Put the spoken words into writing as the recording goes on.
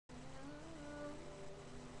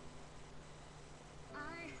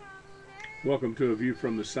Welcome to A View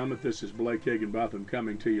from the Summit. This is Blake Higginbotham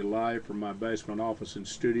coming to you live from my basement office and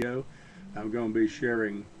studio. I'm going to be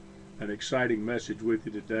sharing an exciting message with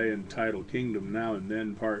you today entitled Kingdom Now and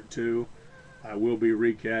Then Part 2. I will be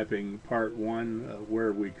recapping Part 1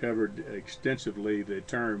 where we covered extensively the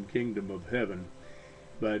term Kingdom of Heaven.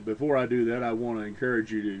 But before I do that, I want to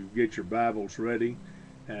encourage you to get your Bibles ready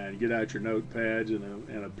and get out your notepads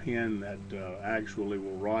and a pen that actually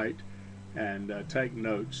will write and take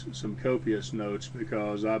notes, some copious notes,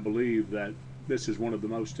 because I believe that this is one of the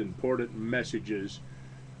most important messages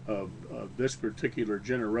of this particular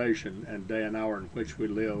generation and day and hour in which we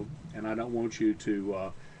live. And I don't want you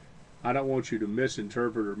to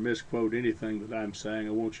misinterpret or misquote anything that I'm saying.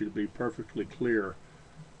 I want you to be perfectly clear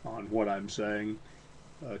on what I'm saying.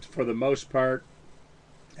 For the most part,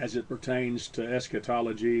 as it pertains to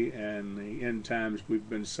eschatology and the end times, we've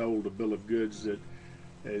been sold a bill of goods that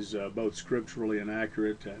is both scripturally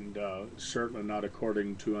inaccurate and certainly not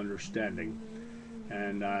according to understanding.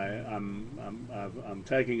 And I'm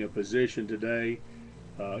taking a position today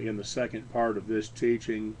in the second part of this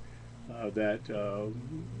teaching that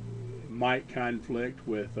might conflict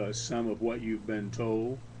with some of what you've been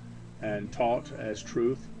told and taught as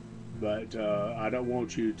truth, but I don't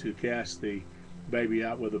want you to cast the baby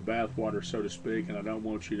out with the bathwater, so to speak, and I don't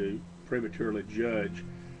want you to prematurely judge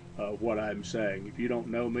what I'm saying. If you don't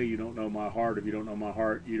know me, you don't know my heart. If you don't know my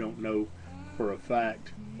heart, you don't know for a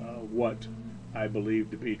fact what I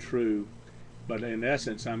believe to be true. But in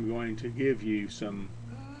essence, I'm going to give you some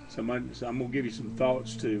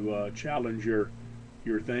thoughts to challenge your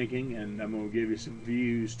thinking, and I'm going to give you some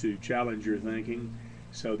views to challenge your thinking,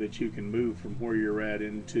 so that you can move from where you're at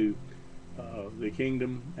into the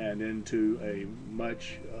kingdom and into a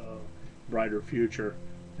much brighter future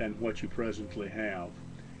than what you presently have.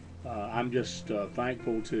 I'm just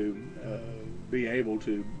thankful to be able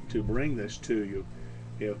to bring this to you.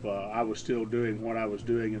 If I was still doing what I was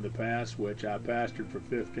doing in the past, which I pastored for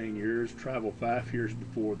 15 years, traveled 5 years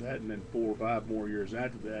before that, and then 4 or 5 more years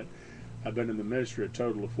after that, I've been in the ministry a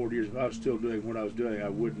total of 40 years. If I was still doing what I was doing, I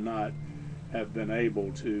would not have been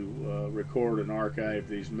able to record and archive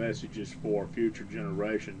these messages for future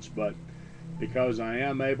generations. But because I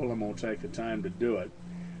am able, I'm going to take the time to do it.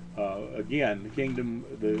 Again,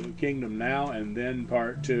 the kingdom now and then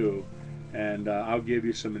part 2, and I'll give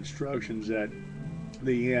you some instructions at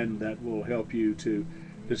the end that will help you to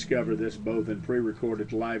discover this both in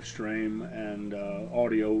pre-recorded live stream and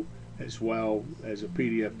audio, as well as a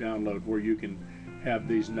PDF download where you can have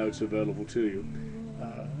these notes available to you.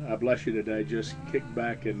 I bless you today. Just kick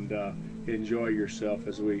back and enjoy yourself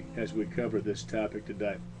as we cover this topic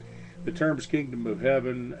today. The terms Kingdom of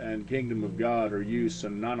Heaven and Kingdom of God are used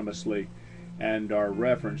synonymously and are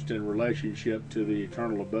referenced in relationship to the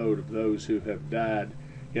eternal abode of those who have died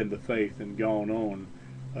in the faith and gone on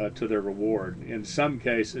to their reward. In some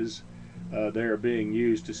cases, they are being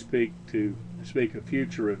used to speak of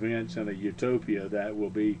future events and a utopia that will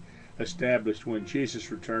be established when Jesus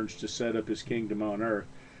returns to set up his kingdom on earth.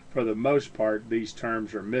 For the most part, these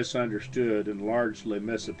terms are misunderstood and largely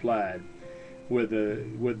misapplied. With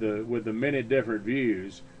the many different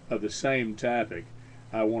views of the same topic,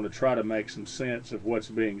 I want to try to make some sense of what's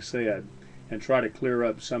being said and try to clear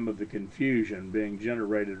up some of the confusion being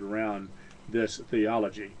generated around this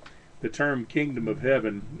theology. The term Kingdom of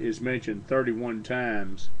Heaven is mentioned 31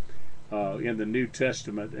 times in the New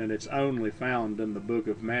Testament, and it's only found in the book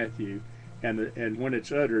of Matthew. And when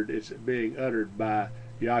it's uttered, it's being uttered by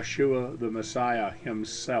Yeshua the Messiah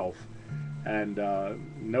himself. And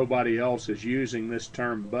nobody else is using this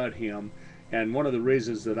term but him. And one of the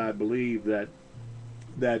reasons that I believe that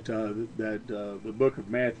the book of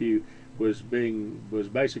Matthew was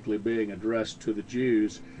basically being addressed to the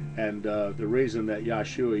Jews, and the reason that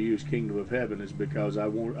Yeshua used Kingdom of Heaven is because I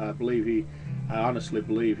honestly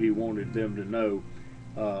believe he wanted them to know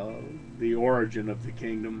the origin of the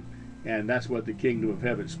kingdom, and that's what the Kingdom of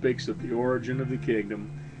Heaven speaks of, the origin of the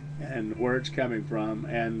kingdom and where it's coming from.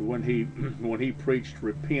 And when he preached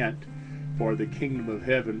repent, for the kingdom of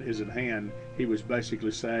heaven is at hand, he was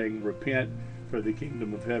basically saying repent, for the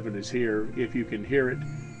kingdom of heaven is here. If you can hear it,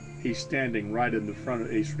 he's standing right in front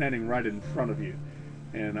of you,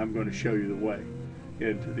 and I'm going to show you the way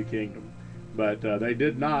into the kingdom. But they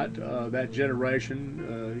did not. That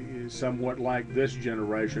generation is somewhat like this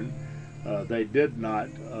generation.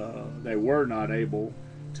 They were not able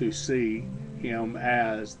to see him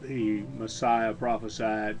as the Messiah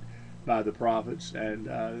prophesied by the prophets, and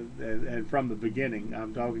from the beginning,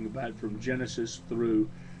 I'm talking about from Genesis through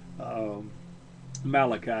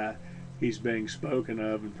Malachi, he's being spoken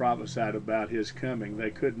of and prophesied about his coming.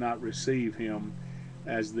 They could not receive him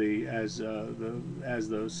the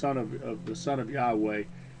son of Yahweh,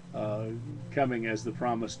 coming as the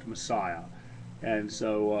promised Messiah. And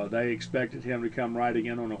so they expected him to come riding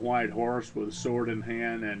in on a white horse with a sword in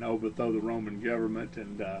hand and overthrow the Roman government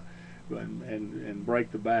and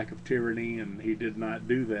break the back of tyranny. And he did not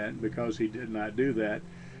do that. Because he did not do that,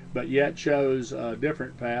 but yet chose a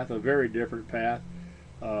different path, a very different path,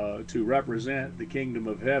 to represent the kingdom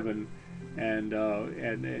of heaven, and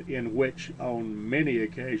in which on many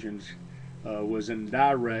occasions was in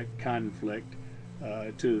direct conflict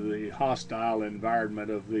to the hostile environment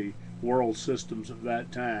of the world systems of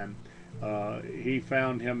that time. He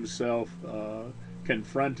found himself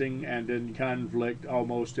confronting and in conflict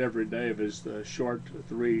almost every day of his short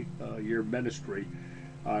 3-year ministry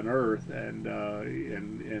on earth, and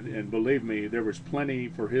believe me, there was plenty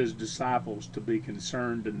for his disciples to be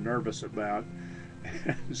concerned and nervous about.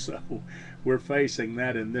 And so we're facing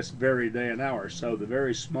that in this very day and hour. So the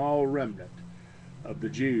very small remnant of the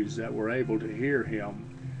Jews that were able to hear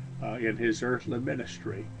him in his earthly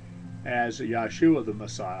ministry as Yeshua the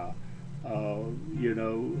Messiah,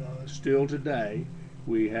 still today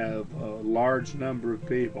we have a large number of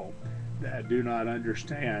people that do not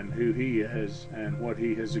understand who he is and what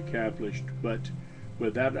he has accomplished. But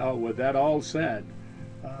with that all said,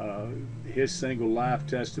 his single life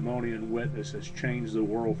testimony and witness has changed the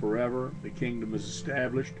world forever. The kingdom is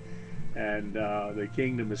established, and the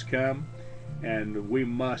kingdom has come, and we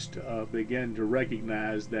must begin to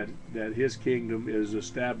recognize that his kingdom is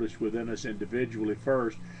established within us individually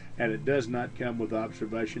first, and it does not come with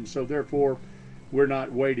observation. So therefore, we're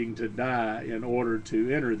not waiting to die in order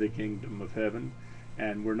to enter the kingdom of heaven,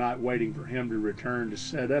 and we're not waiting for him to return to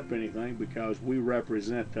set up anything, because we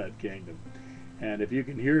represent that kingdom. And if you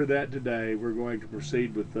can hear that today, we're going to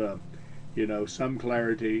proceed with some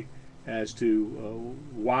clarity as to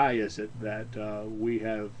why is it that we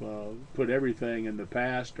have put everything in the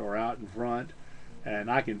past or out in front.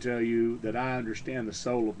 And I can tell you that I understand the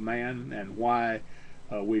soul of man and why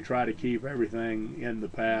we try to keep everything in the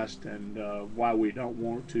past, and why we don't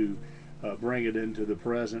want to bring it into the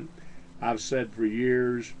present. I've said for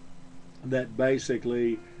years that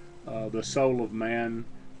basically the soul of man,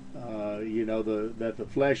 that the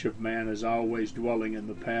flesh of man is always dwelling in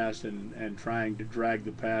the past and trying to drag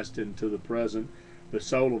the past into the present. The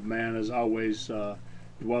soul of man is always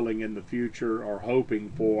dwelling in the future or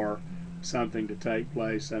hoping for something to take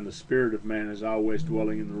place, and the spirit of man is always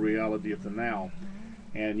dwelling in the reality of the now.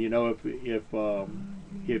 And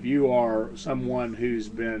if you are someone who's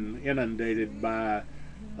been inundated by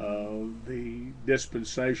the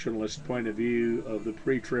dispensationalist point of view of the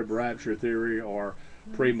pre-trib rapture theory, or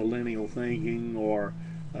premillennial thinking, or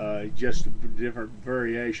just different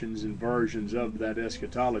variations and versions of that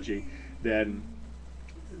eschatology, then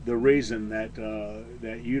the reason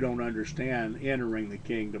that you don't understand entering the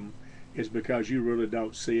kingdom is because you really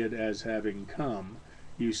don't see it as having come.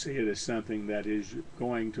 You see it as something that is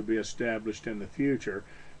going to be established in the future,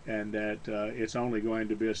 and that it's only going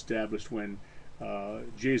to be established when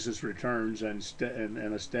Jesus returns and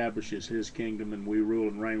establishes his kingdom, and we rule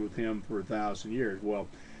and reign with him for 1,000 years. Well,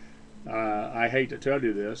 I hate to tell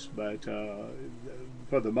you this, but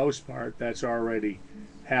for the most part, that's already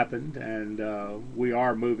happened, and we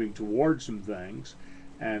are moving towards some things.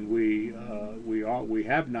 And we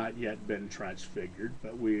have not yet been transfigured,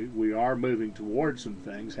 but we are moving towards some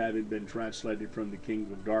things, having been translated from the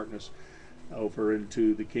kingdom of darkness over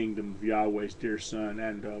into the kingdom of Yahweh's dear Son,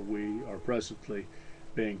 and we are presently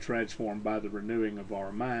being transformed by the renewing of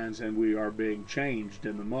our minds, and we are being changed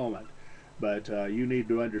in the moment. But you need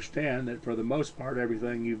to understand that for the most part,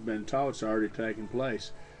 everything you've been taught has already taken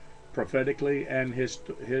place, prophetically and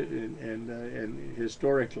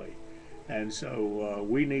historically. And so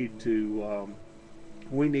we need to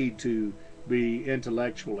be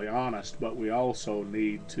intellectually honest, but we also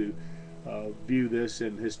need to view this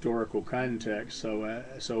in historical context,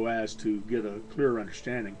 so as to get a clear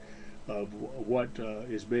understanding of what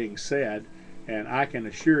is being said. And I can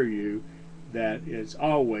assure you that it's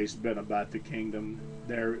always been about the kingdom.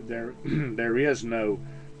 There is no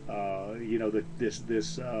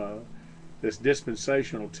this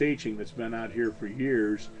dispensational teaching that's been out here for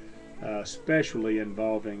years, especially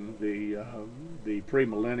involving the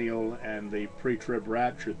premillennial and the pre-trib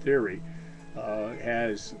rapture theory,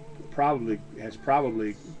 has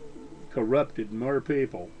probably corrupted more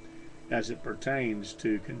people as it pertains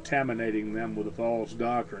to contaminating them with a false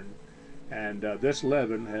doctrine. And this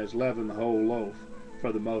leaven has leavened the whole loaf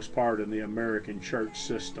for the most part in the American church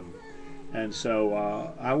system. And so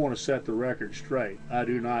I want to set the record straight. I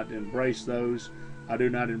do not embrace those. I do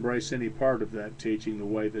not embrace any part of that teaching the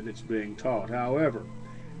way that it's being taught. However,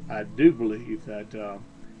 I do believe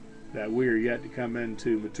that we are yet to come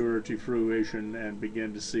into maturity, fruition, and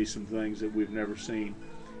begin to see some things that we've never seen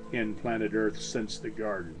in planet Earth since the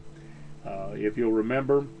garden. If you'll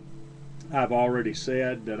remember, I've already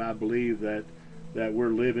said that I believe that we're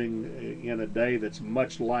living in a day that's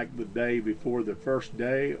much like the day before the first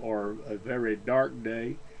day, or a very dark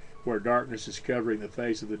day where darkness is covering the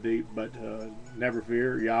face of the deep. But never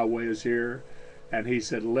fear, Yahweh is here, and he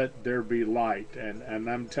said, let there be light. And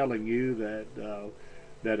I'm telling you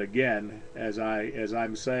that again, as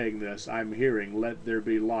I'm saying this, I'm hearing, let there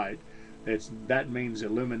be light. That means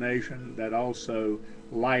illumination. That also,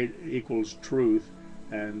 light equals truth,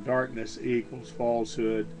 and darkness equals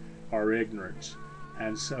falsehood or ignorance.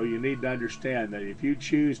 And so you need to understand that if you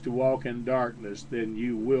choose to walk in darkness, then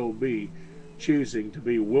you will be choosing to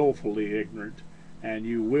be willfully ignorant, and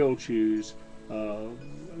you will choose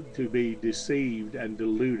to be deceived and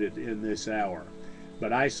deluded in this hour.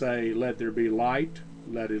 But I say, let there be light,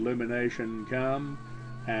 let illumination come,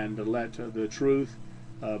 and let the truth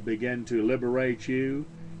begin to liberate you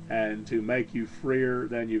and to make you freer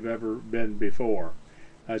than you've ever been before.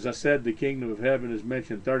 As I said, the kingdom of heaven is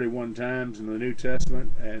mentioned 31 times in the New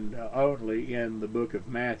Testament, and only in the book of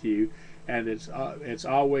Matthew, and it's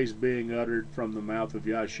always being uttered from the mouth of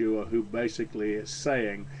Yeshua, who basically is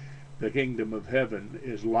saying the kingdom of heaven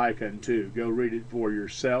is like unto. Go read it for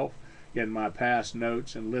yourself in my past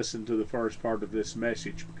notes and listen to the first part of this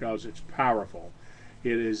message, because it's powerful.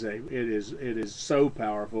 It is so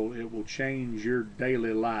powerful, it will change your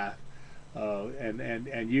daily life.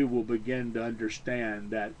 And you will begin to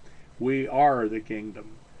understand that we are the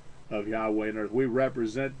kingdom of Yahweh and earth. We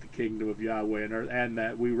represent the kingdom of Yahweh and earth, and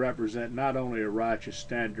that we represent not only a righteous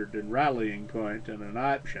standard and rallying point and an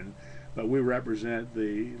option, but we represent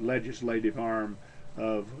the legislative arm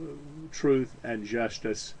of truth and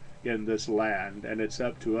justice in this land. And it's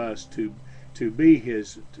up to us to be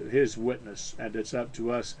his witness, and it's up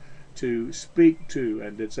to us to speak to,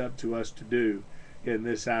 and it's up to us to do in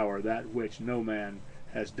this hour that which no man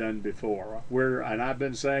has done before. And I've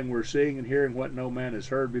been saying, we're seeing and hearing what no man has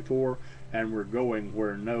heard before, and we're going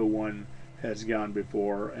where no one has gone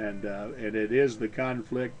before. And it is the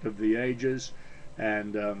conflict of the ages,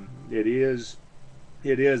 and it is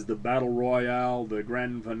the battle royale, the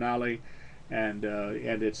grand finale, and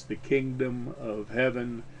it's the kingdom of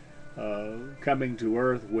heaven coming to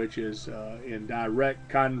earth, which is in direct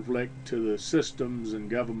conflict to the systems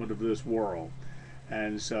and government of this world.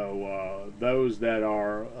 And so those that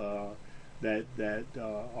are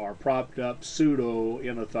propped up pseudo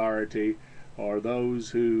in authority, or those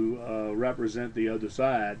who represent the other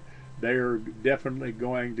side, they're definitely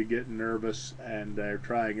going to get nervous, and they're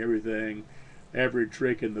trying everything, every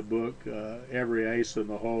trick in the book, every ace in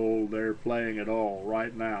the hole. They're playing it all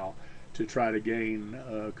right now to try to gain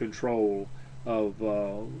control of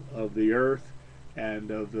the earth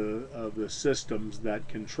and of the systems that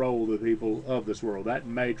control the people of this world. That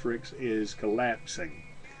matrix is collapsing.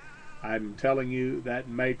 I'm telling you, that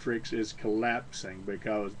matrix is collapsing,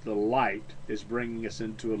 because the light is bringing us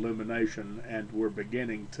into illumination, and we're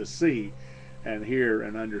beginning to see and hear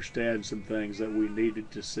and understand some things that we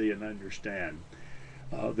needed to see and understand.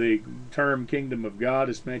 The term kingdom of God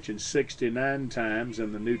is mentioned 69 times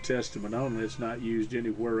in the New Testament only. It's not used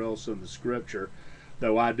anywhere else in the scripture,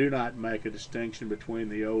 though I do not make a distinction between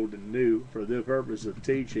the old and new for the purpose of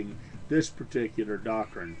teaching this particular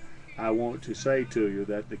doctrine. I want to say to you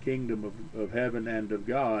that the kingdom of heaven and of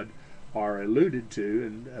God are alluded to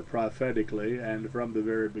and prophetically and from the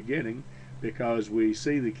very beginning, because we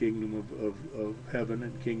see the kingdom of heaven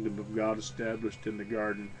and kingdom of God established in the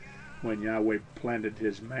garden when Yahweh planted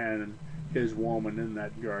his man and his woman in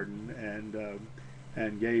that garden,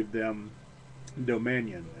 and gave them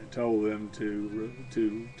dominion, and told them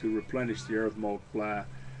to replenish the earth, multiply,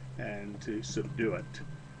 and to subdue it.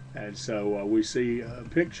 And so we see a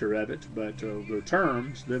picture of it, but the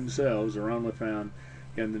terms themselves are only found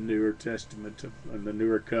in the Newer Testament and the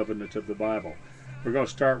Newer Covenant of the Bible. We're going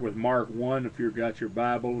to start with Mark 1. If you've got your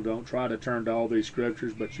Bible, don't try to turn to all these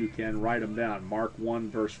scriptures, but you can write them down. Mark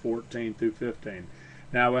 1, verse 14 through 15.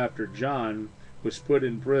 Now after John was put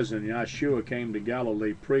in prison, Yeshua came to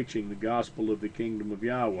Galilee preaching the gospel of the kingdom of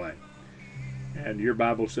Yahweh. And your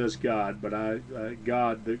Bible says God, but the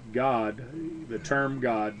term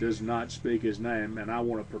God does not speak his name, and I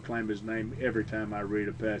want to proclaim his name every time I read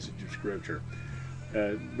a passage of scripture.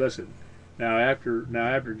 Listen. Now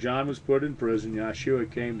after John was put in prison, Yeshua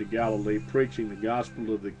came to Galilee preaching the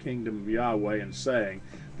gospel of the kingdom of Yahweh, and saying,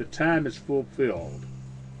 the time is fulfilled.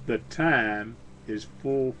 The time is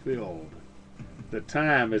fulfilled. The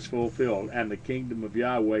time is fulfilled, and the kingdom of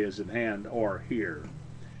Yahweh is at hand, or here.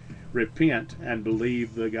 Repent and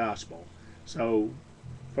believe the gospel. So,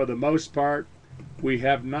 for the most part, we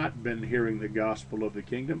have not been hearing the gospel of the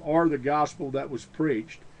kingdom, or the gospel that was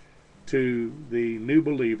preached to the new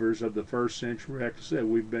believers of the first century. Like I said,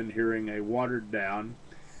 we've been hearing a watered down,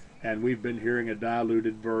 and we've been hearing a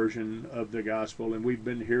diluted version of the gospel, and we've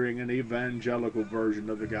been hearing an evangelical version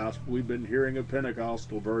of the gospel. We've been hearing a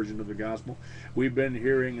Pentecostal version of the gospel. We've been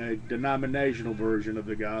hearing a denominational version of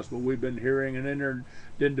the gospel. We've been hearing an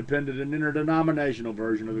independent and interdenominational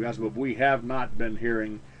version of the gospel. But we have not been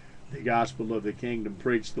hearing the gospel of the kingdom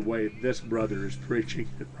preached the way this brother is preaching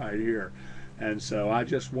it right here. And so I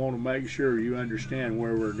just want to make sure you understand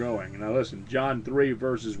where we're going. Now listen, John 3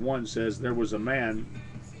 verses 1 says, there was a man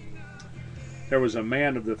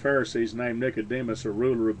of the Pharisees named Nicodemus, a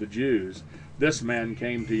ruler of the Jews. This man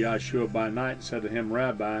came to Yeshua by night and said to him,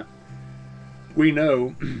 Rabbi, we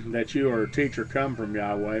know that you are a teacher come from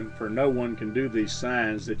Yahweh, for no one can do these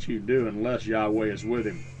signs that you do unless Yahweh is with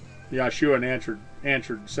him. Yeshua answered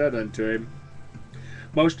and said unto him,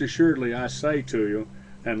 most assuredly I say to you,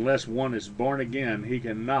 unless one is born again, he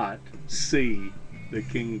cannot see the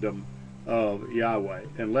kingdom of Yahweh.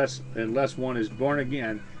 Unless one is born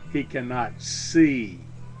again, he cannot see.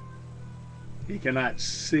 He cannot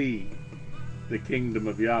see the kingdom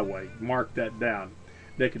of Yahweh. Mark that down.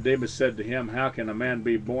 Nicodemus said to him, how can a man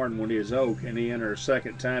be born when he is old? Can he enter a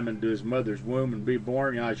second time into his mother's womb and be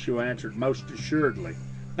born? Yeshua answered, most assuredly.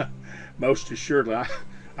 Most assuredly.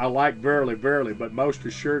 I like verily, verily, but most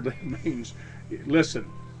assuredly means, listen,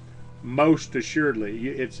 most assuredly,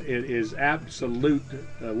 it is absolute.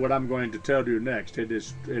 What I'm going to tell you next, it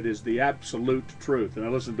is the absolute truth. And I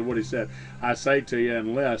listen to what he said. I say to you,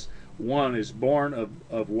 unless one is born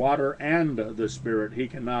of water and the Spirit, he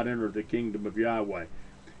cannot enter the kingdom of Yahweh.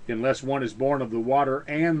 Unless one is born of the water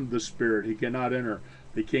and the Spirit, he cannot enter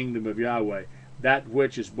the kingdom of Yahweh. That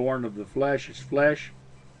which is born of the flesh is flesh,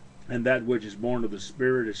 and that which is born of the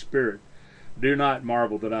Spirit is spirit. Do not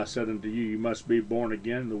marvel that I said unto you, you must be born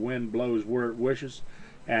again. The wind blows where it wishes,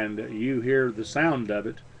 and you hear the sound of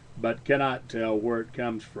it, but cannot tell where it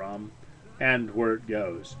comes from and where it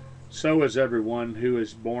goes. So is everyone who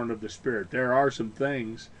is born of the Spirit. There are some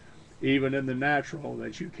things, even in the natural,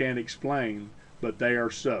 that you can't explain, but they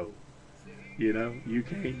are so. You know, you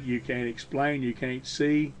can't explain, you can't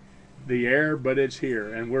see the air, but it's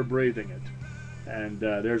here, and we're breathing it. And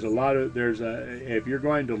if you're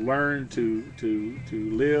going to learn to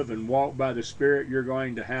live and walk by the Spirit, you're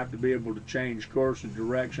going to have to be able to change course and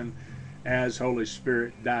direction as Holy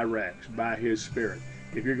Spirit directs, by His Spirit.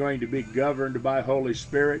 If you're going to be governed by Holy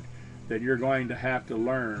Spirit, then you're going to have to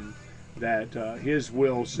learn that His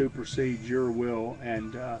will supersedes your will,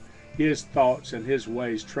 and His thoughts and His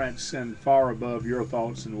ways transcend far above your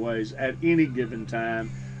thoughts and ways at any given time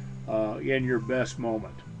in your best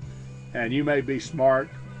moment. And you may be smart,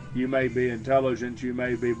 you may be intelligent, you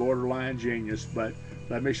may be borderline genius, but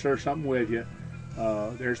let me share something with you.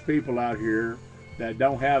 There's people out here that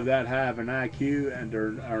don't have that high of an IQ and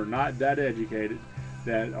are not that educated,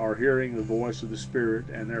 that are hearing the voice of the Spirit,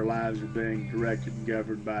 and their lives are being directed and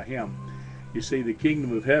governed by Him. You see, the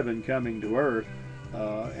kingdom of heaven coming to earth,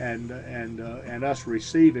 and us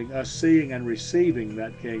seeing and receiving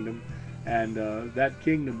that kingdom, and that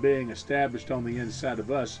kingdom being established on the inside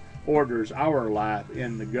of us, orders our life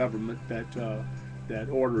in the government that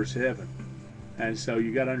orders heaven. And so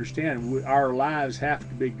you got to understand, our lives have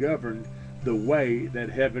to be governed the way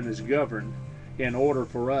that heaven is governed in order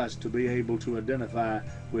for us to be able to identify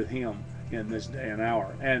with Him in this day and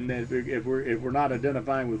hour. And if we're not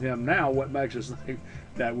identifying with Him now, what makes us think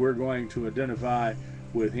that we're going to identify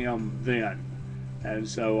with Him then? And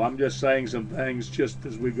so I'm just saying some things just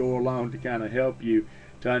as we go along to kind of help you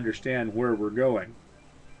to understand where we're going.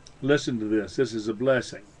 Listen to this. This is a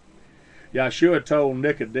blessing. Yeshua told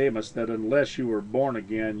Nicodemus that unless you are born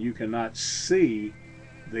again, you cannot see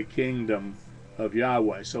the kingdom of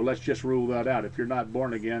Yahweh. So let's just rule that out. If you're not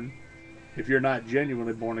born again, if you're not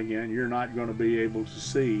genuinely born again, you're not going to be able to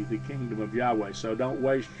see the kingdom of Yahweh. So don't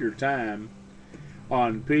waste your time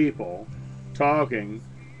on people talking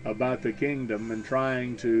about the kingdom and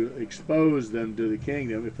trying to expose them to the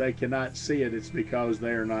kingdom. If they cannot see it, it's because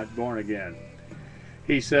they are not born again.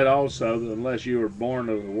 He said also that unless you are born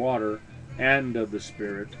of the water and of the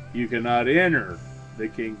Spirit, you cannot enter the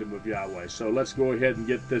kingdom of Yahweh. So let's go ahead and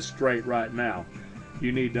get this straight right now.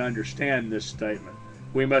 You need to understand this statement.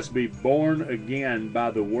 We must be born again by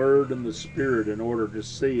the Word and the Spirit in order to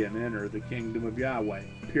see and enter the kingdom of Yahweh,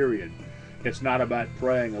 period. It's not about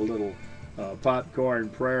praying a little popcorn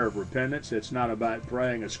prayer of repentance. It's not about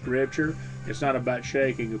praying a scripture. It's not about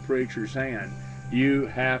shaking a preacher's hand. You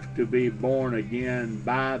have to be born again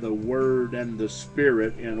by the Word and the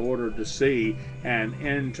Spirit in order to see and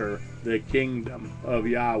enter the kingdom of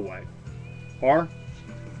Yahweh. Or,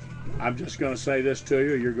 I'm just going to say this to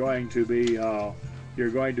you: you're going to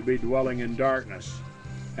be dwelling in darkness,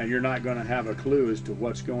 and you're not going to have a clue as to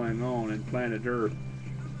what's going on in planet Earth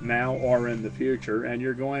now or in the future. And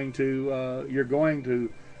you're going to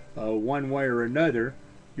one way or another,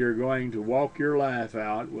 you're going to walk your life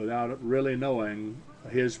out without really knowing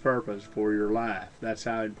His purpose for your life. That's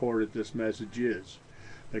how important this message is.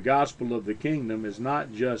 The gospel of the kingdom is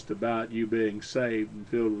not just about you being saved and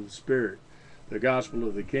filled with the Spirit. The gospel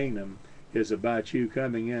of the kingdom is about you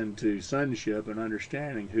coming into sonship and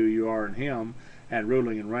understanding who you are in Him, and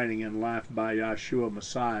ruling and reigning in life by Yahshua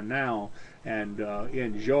Messiah now, and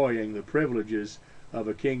enjoying the privileges of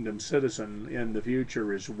a kingdom citizen in the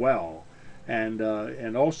future as well. And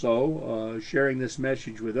also sharing this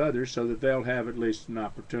message with others so that they'll have at least an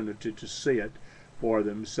opportunity to see it for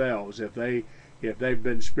themselves. If they've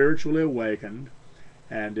been spiritually awakened,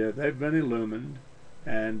 and if they've been illumined,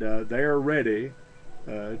 and they are ready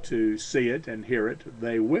to see it and hear it,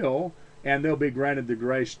 they will, and they'll be granted the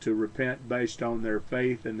grace to repent based on their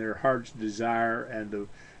faith and their heart's desire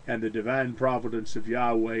and the divine providence of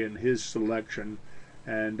Yahweh and His selection.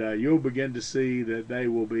 And you'll begin to see that they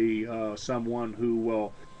will be someone who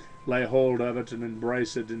will lay hold of it and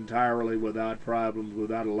embrace it entirely without problems,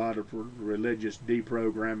 without a lot of religious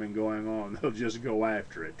deprogramming going on. They'll just go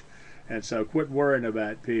after it. And so quit worrying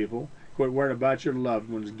about people. Quit worrying about your loved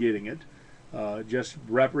ones getting it. Just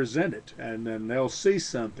represent it, and then they'll see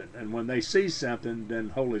something. And when they see something, then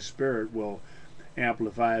Holy Spirit will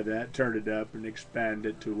amplify that, turn it up, and expand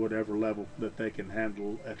it to whatever level that they can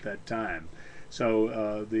handle at that time.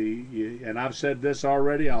 So and I've said this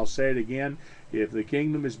already, I'll say it again: if the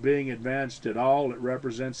kingdom is being advanced at all, it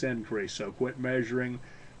represents increase. So quit measuring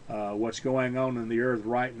what's going on in the earth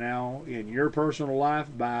right now in your personal life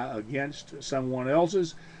against someone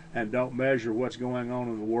else's, and don't measure what's going on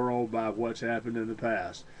in the world by what's happened in the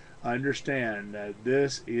past. Understand that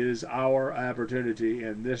this is our opportunity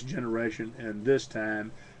in this generation and this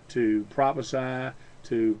time to prophesy,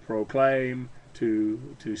 to proclaim,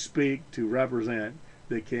 to speak, to represent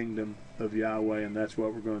the kingdom of Yahweh, and that's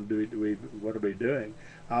what we're going to do. What I'll be doing,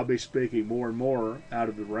 I'll be speaking more and more out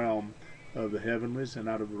of the realm of the heavenlies and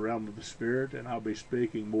out of the realm of the Spirit, and I'll be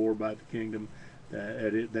speaking more about the kingdom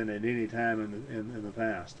than at any time in the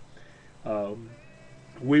past.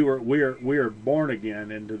 We are born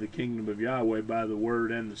again into the kingdom of Yahweh by the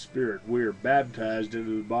Word and the Spirit. We are baptized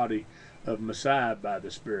into the body of Messiah by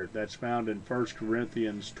the Spirit. That's found in 1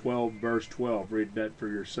 Corinthians 12, verse 12. Read that for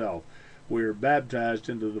yourself. We are baptized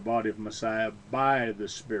into the body of Messiah by the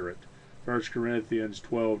Spirit. 1 Corinthians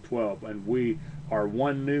 12:12. And we are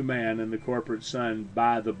one new man in the corporate Son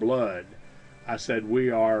by the blood. I said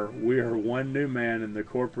we are one new man in the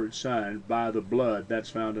corporate Son by the blood.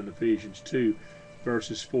 That's found in Ephesians 2,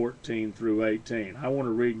 verses 14 through 18. I want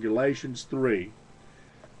to read Galatians 3.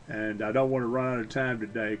 And I don't want to run out of time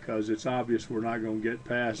today because it's obvious we're not going to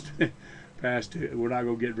get we're not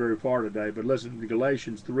going to get very far today. But listen,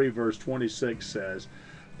 Galatians 3 verse 26 says,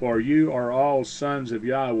 "For you are all sons of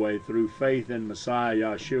Yahweh through faith in Messiah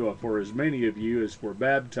Yahshua. For as many of you as were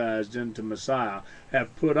baptized into Messiah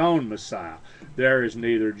have put on Messiah. There is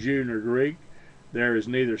neither Jew nor Greek. There is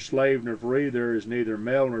neither slave nor free. There is neither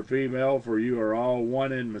male nor female. For you are all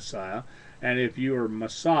one in Messiah. And if you are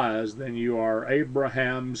Messiahs, then you are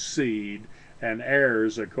Abraham's seed and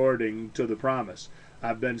heirs according to the promise."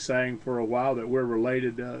 I've been saying for a while that we're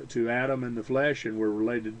related to Adam in the flesh, and we're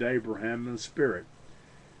related to Abraham in the spirit.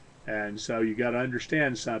 And so you got to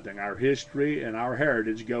understand something. Our history and our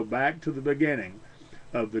heritage go back to the beginning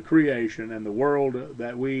of the creation and the world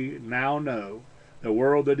that we now know, the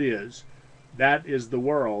world that is. That is the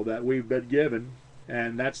world that we've been given.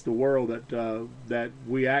 And that's the world that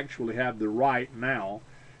we actually have the right now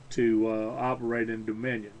to operate in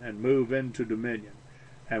dominion and move into dominion.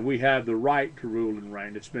 And we have the right to rule and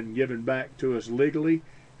reign. It's been given back to us legally,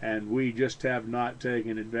 and we just have not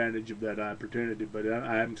taken advantage of that opportunity. But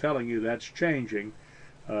I'm telling you, that's changing.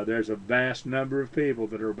 There's a vast number of people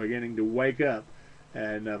that are beginning to wake up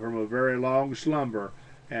and from a very long slumber,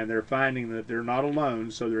 and they're finding that they're not alone,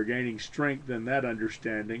 so they're gaining strength in that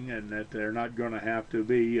understanding, and that they're not going to have to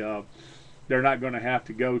be, they're not going to have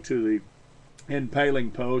to go to the impaling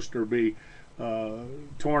post or be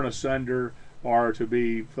torn asunder are to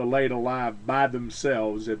be filleted alive by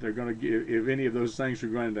themselves, if they're going to, if any of those things are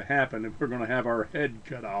going to happen, if we're going to have our head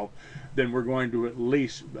cut off, then we're going to at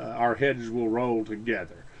least our heads will roll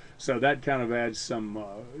together. So that kind of adds some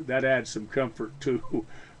comfort to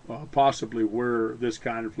possibly where this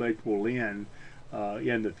conflict will end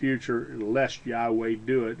in the future, lest Yahweh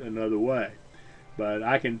do it another way. But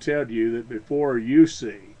I can tell you that before you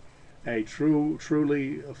see a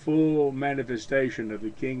truly full manifestation of the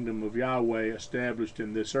kingdom of Yahweh established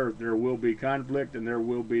in this earth, there will be conflict and there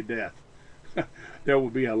will be death. There will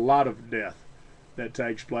be a lot of death that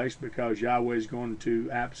takes place, because Yahweh is going to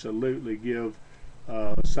absolutely give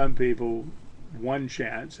some people one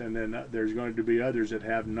chance, and then there's going to be others that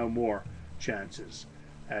have no more chances.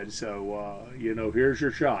 And so, here's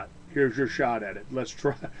your shot. Here's your shot at it. Let's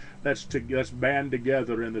try. Let's band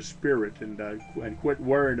together in the spirit and quit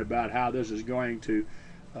worrying about how this is going to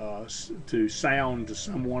sound to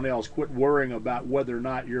someone else. Quit worrying about whether or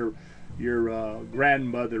not your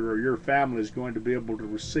grandmother or your family is going to be able to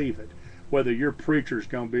receive it, whether your preacher is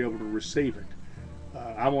going to be able to receive it.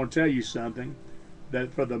 I want to tell you something,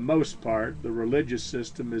 that for the most part, the religious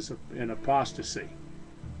system is in apostasy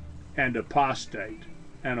and apostate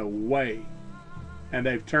and away. And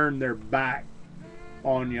they've turned their back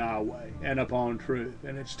on Yahweh and upon truth.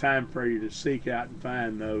 And it's time for you to seek out and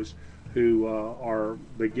find those who are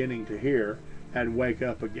beginning to hear and wake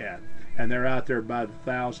up again. And they're out there by the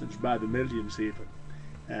thousands, by the millions even.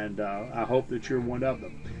 And I hope that you're one of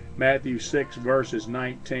them. Matthew 6, verses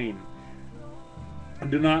 19.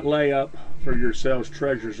 Do not lay up for yourselves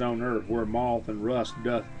treasures on earth, where moth and rust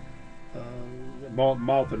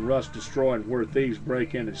destroy, and where thieves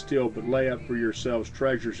break in and steal, but lay up for yourselves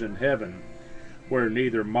treasures in heaven, where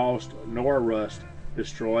neither moth nor rust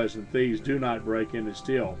destroys, and thieves do not break in and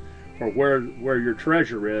steal. For where your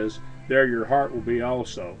treasure is, there your heart will be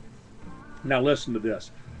also. Now listen to this.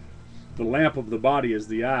 The lamp of the body is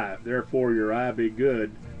the eye. Therefore your eye be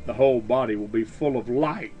good, the whole body will be full of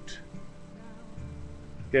light.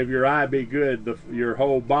 If your eye be good, your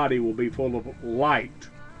whole body will be full of light.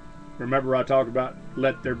 Remember I talked about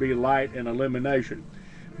let there be light and illumination.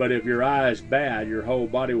 But if your eye is bad, your whole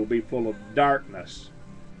body will be full of darkness.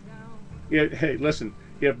 Hey, listen,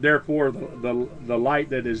 if therefore the light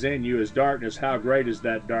that is in you is darkness, how great is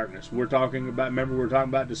that darkness? Remember we're talking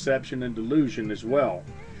about deception and delusion as well.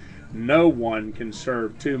 No one can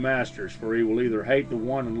serve two masters, for he will either hate the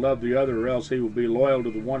one and love the other, or else he will be loyal to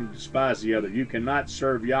the one and despise the other. You cannot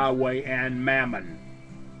serve Yahweh and Mammon.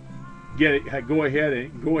 Get it. Go ahead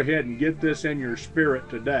and get this in your spirit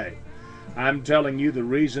today. I'm telling you, the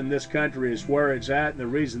reason this country is where it's at, and the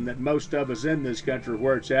reason that most of us in this country are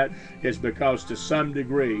where it's at, is because to some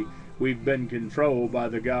degree we've been controlled by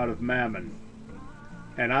the god of Mammon.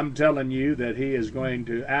 And I'm telling you that he is going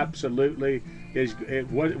to absolutely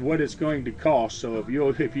what it's going to cost. So if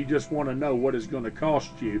you just want to know what it's going to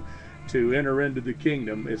cost you to enter into the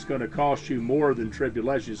kingdom, it's going to cost you more than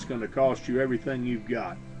tribulation. It's going to cost you everything you've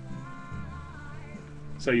got.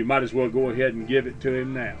 So you might as well go ahead and give it to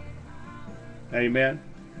him now. Amen.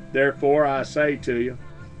 Therefore I say to you,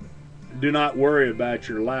 do not worry about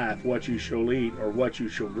your life, what you shall eat or what you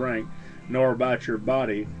shall drink, nor about your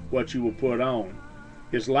body, what you will put on.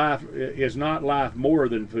 Is not life more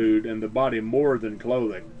than food, and the body more than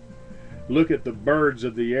clothing? Look at the birds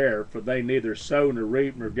of the air, for they neither sow nor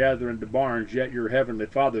reap nor gather into barns, yet your heavenly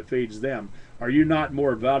Father feeds them. Are you not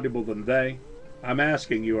more valuable than they? I'm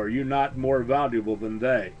asking you, are you not more valuable than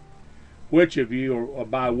they? Which of you,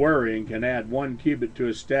 by worrying, can add 1 cubit to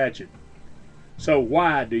his stature? So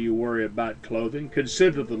why do you worry about clothing?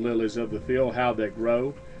 Consider the lilies of the field, how they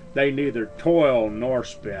grow. They neither toil nor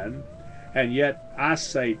spin. And yet I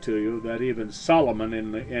say to you that even Solomon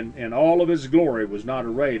in all of his glory was not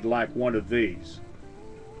arrayed like one of these.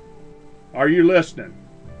 Are you listening?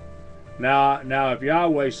 Now if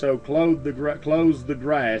Yahweh so clothes the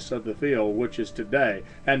grass of the field, which is today,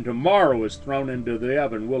 and tomorrow is thrown into the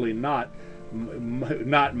oven, will he not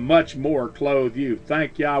much more clothe you?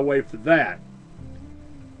 Thank Yahweh for that.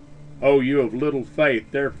 O you of little faith,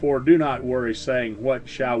 therefore do not worry, saying, what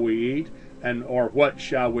shall we eat? Or what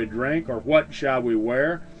shall we drink, or what shall we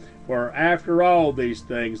wear? For after all these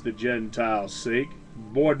things the Gentiles seek.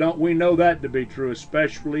 Boy, don't we know that to be true,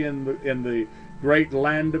 especially in the great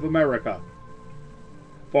land of America.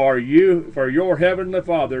 For your heavenly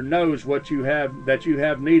Father knows that you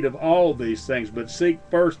have need of all these things. But seek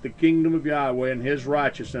first the kingdom of Yahweh and his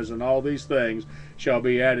righteousness, and all these things shall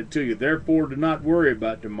be added to you. Therefore do not worry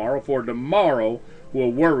about tomorrow, for tomorrow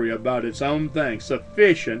will worry about its own thing.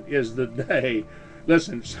 Sufficient is the day.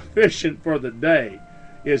 Listen, sufficient for the day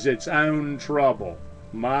is its own trouble.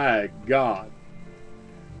 My God.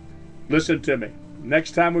 Listen to me.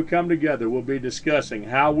 Next time we come together, we'll be discussing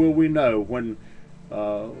how will we know when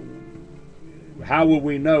we're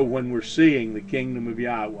seeing the kingdom of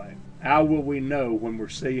Yahweh. How will we know when we're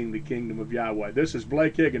seeing the kingdom of Yahweh? This is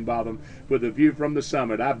Blake Higginbotham with a view from the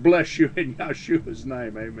summit. I bless you in Yahshua's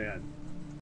name. Amen.